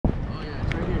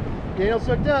Daniel's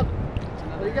hooked up.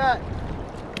 What do you got?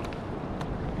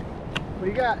 What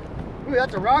do you got? Ooh,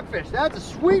 that's a rockfish. That's a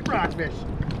sweet rockfish.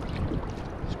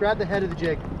 Just grab the head of the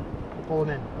jig and pull him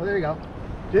in. Oh, there you go.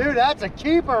 Dude, that's a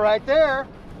keeper right there.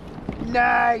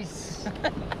 Nice.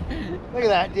 Look at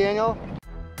that, Daniel.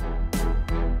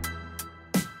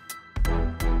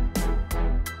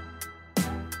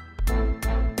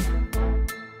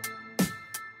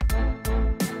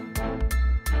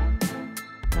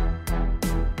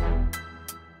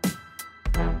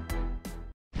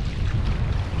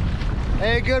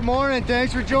 Hey, good morning.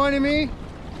 Thanks for joining me.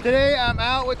 Today I'm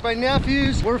out with my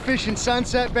nephews. We're fishing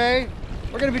Sunset Bay.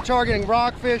 We're gonna be targeting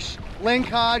rockfish,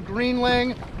 lingcod,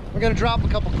 greenling. We're gonna drop a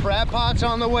couple crab pots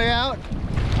on the way out.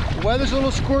 The weather's a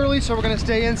little squirrely, so we're gonna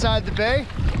stay inside the bay,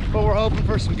 but we're hoping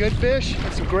for some good fish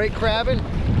and some great crabbing.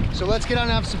 So let's get out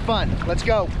and have some fun. Let's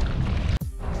go.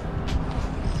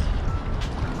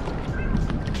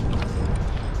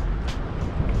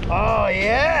 Oh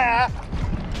yeah,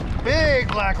 big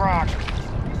black rock.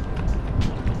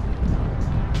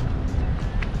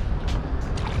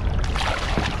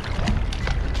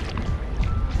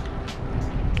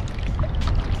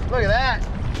 Look at that.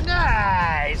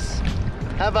 Nice.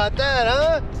 How about that,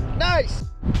 huh? Nice.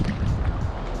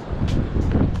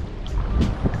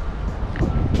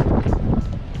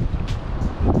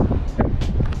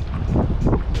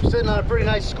 We're sitting on a pretty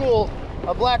nice school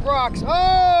of black rocks.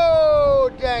 Oh,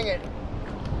 dang it.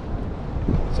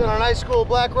 Sitting on a nice school of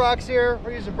black rocks here.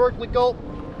 We're using Berkeley Gulp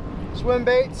swim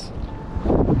baits.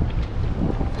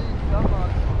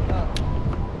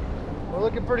 We're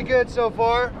looking pretty good so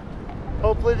far.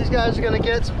 Hopefully these guys are gonna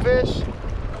get some fish, so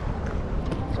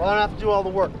I don't have to do all the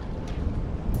work.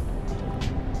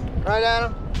 Right,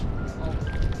 Adam?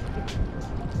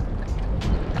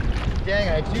 Dang,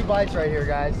 I had 2 bites right here,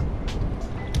 guys.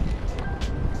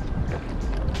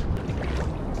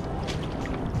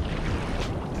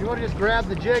 If you want to just grab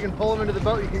the jig and pull them into the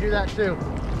boat, you can do that too.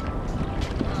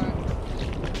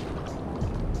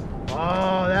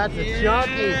 Oh, that's a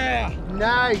chunky.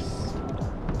 Nice.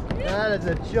 That is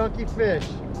a chunky fish.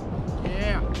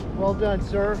 Yeah. Well done,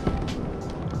 sir.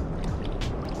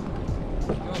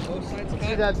 You want both sides cut?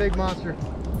 See that big monster?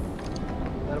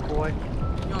 That a boy.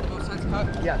 You want both sides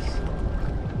cut? Yes.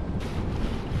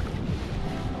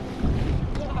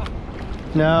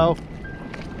 No.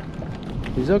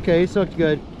 He's okay. He's hooked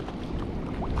good.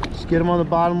 Just get him on the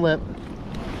bottom lip.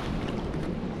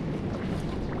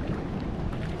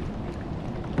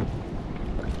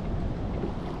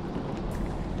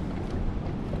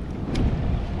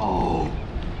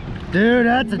 Dude,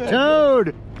 that's a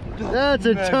toad! That's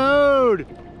a toad!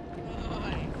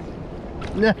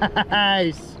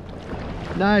 Nice!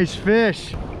 Nice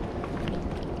fish! I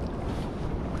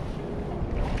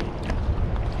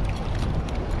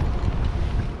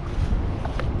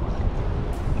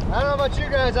don't know about you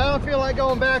guys, I don't feel like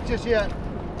going back just yet.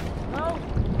 No?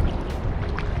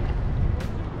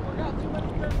 We got too much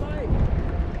good bite.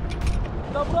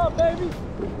 Double up, baby!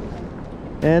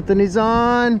 Anthony's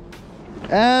on!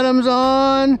 Adam's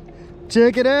on.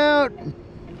 Check it out.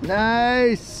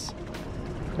 Nice.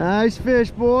 Nice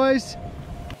fish, boys.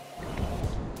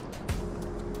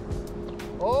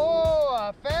 Oh,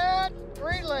 a fat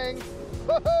greenling.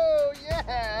 Oh,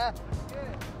 yeah.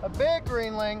 A big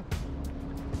greenling.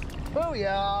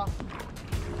 Booyah.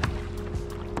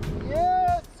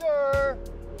 Yes, sir.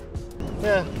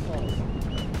 Yeah.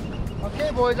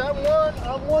 Okay, boys, I'm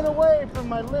one away from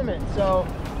my limit, so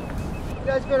you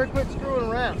guys better quit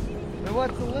screwing around. And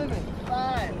what's the limit?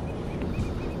 5.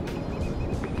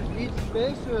 Each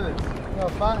fish or no,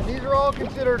 5. These are all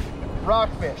considered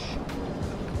rockfish.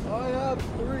 I have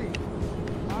 3.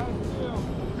 I have 2.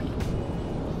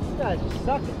 You guys are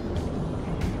sucking.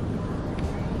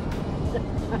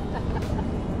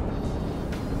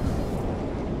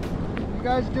 You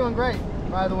guys are doing great,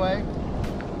 by the way.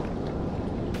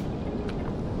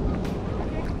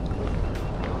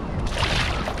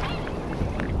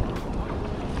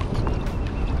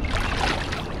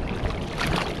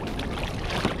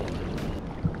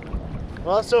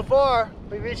 Well, so far,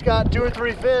 we've each got 2 or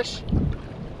 3 fish.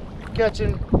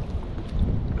 Catching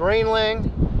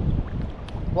greenling,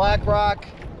 black rock.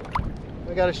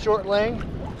 We got a short ling,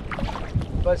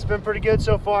 but it's been pretty good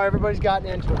so far. Everybody's gotten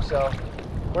into them, so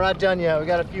we're not done yet. We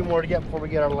got a few more to get before we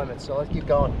get our limit, so let's keep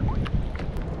going.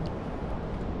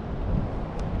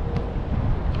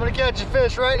 I'm gonna catch a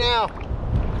fish right now.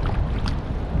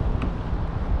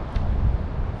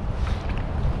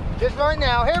 Just right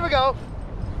now. Here we go.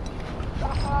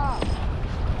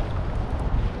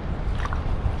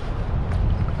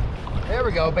 There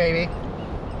we go, baby.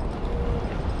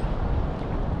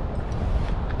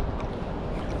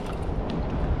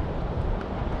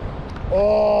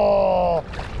 Oh,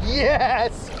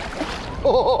 yes.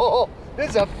 Oh,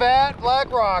 this is a fat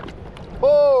black rock.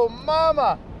 Oh,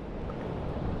 mama.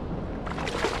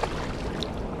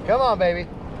 Come on, baby.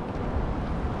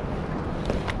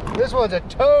 This one's a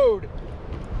toad.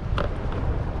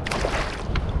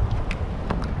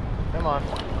 Come on.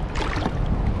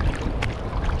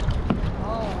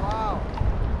 Oh, wow.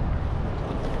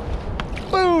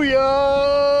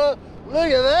 Booyah!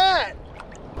 Look at that.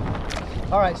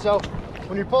 All right, so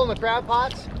when you're pulling the crab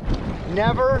pots,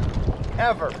 never,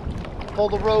 ever pull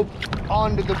the rope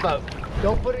onto the boat.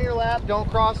 Don't put it in your lap, don't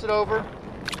cross it over,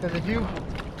 because if you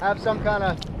have some kind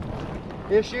of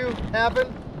issue happen,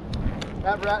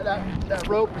 that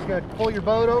rope is going to pull your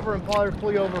boat over and probably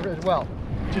pull you over as well.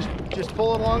 Just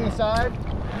pull it along the side,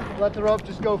 let the rope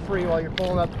just go free while you're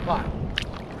pulling up the pot.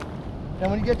 Then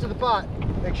when you get to the pot,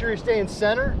 make sure you're staying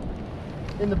center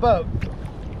in the boat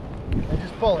and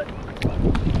just pull it.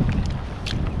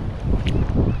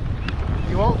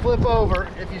 You won't flip over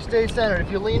if you stay centered.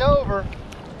 If you lean over,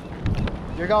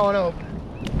 you're going over.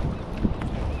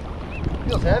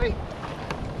 Feels heavy.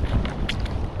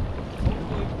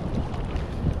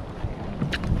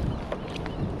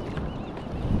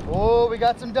 Oh, we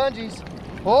got some dungeons.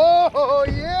 Oh,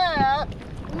 yeah.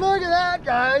 Look at that,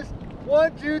 guys.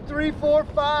 1, 2, 3, 4,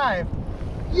 5.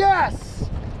 Yes.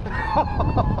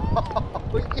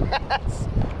 Oh, yes.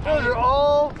 Those are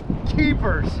all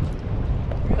keepers.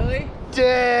 Really?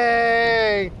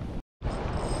 Dang.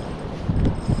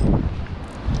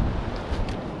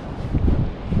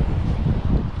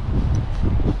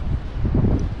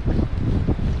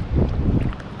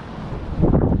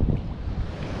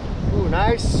 Ooh,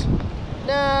 nice.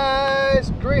 Nice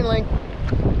Greenling.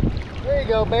 There you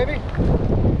go, baby.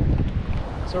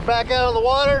 So we're back out on the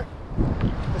water.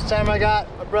 This time I got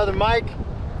my brother Mike,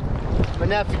 my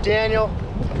nephew Daniel.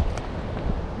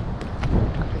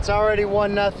 It's already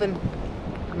 1-0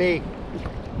 me.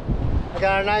 I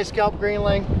got a nice scalp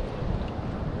Greenling.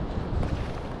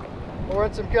 We're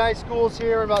in some nice schools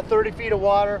here, about 30 feet of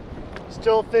water.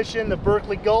 Still fishing the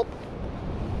Berkeley Gulp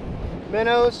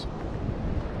minnows.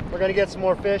 We're gonna get some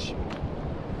more fish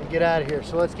and get out of here.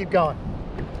 So let's keep going.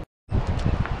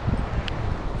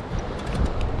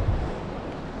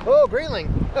 Oh, Greenling.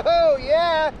 Oh,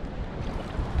 yeah.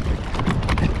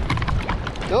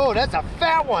 Oh, that's a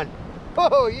fat one.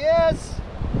 Oh, yes.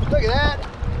 Look at that.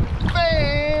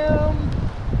 Bam.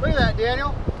 Look at that, Daniel.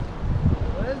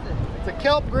 What is it? It's a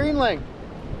kelp Greenling.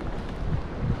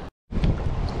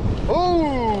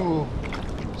 Oh,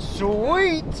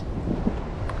 sweet.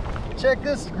 Check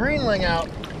this Greenling out.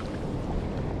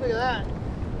 Look at that.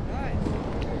 Nice.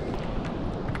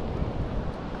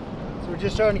 So we're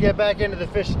just starting to get back into the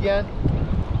fish again.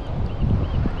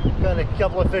 Got a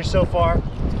couple of fish so far.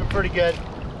 It's been pretty good.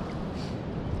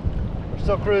 We're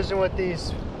still cruising with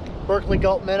these Berkeley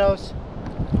Gulp minnows.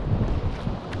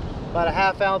 About a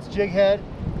 1/2 ounce jig head.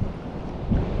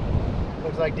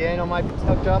 Looks like Daniel might be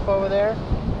tucked up over there.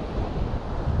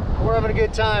 We're having a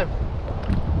good time.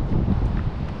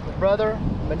 My brother,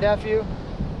 my nephew,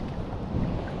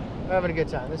 we're having a good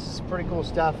time. This is pretty cool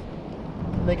stuff.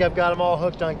 I think I've got them all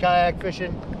hooked on kayak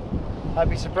fishing. I'd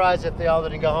be surprised if they all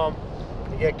didn't go home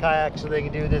to get kayaks so they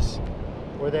can do this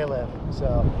where they live.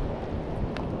 So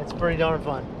it's pretty darn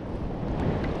fun.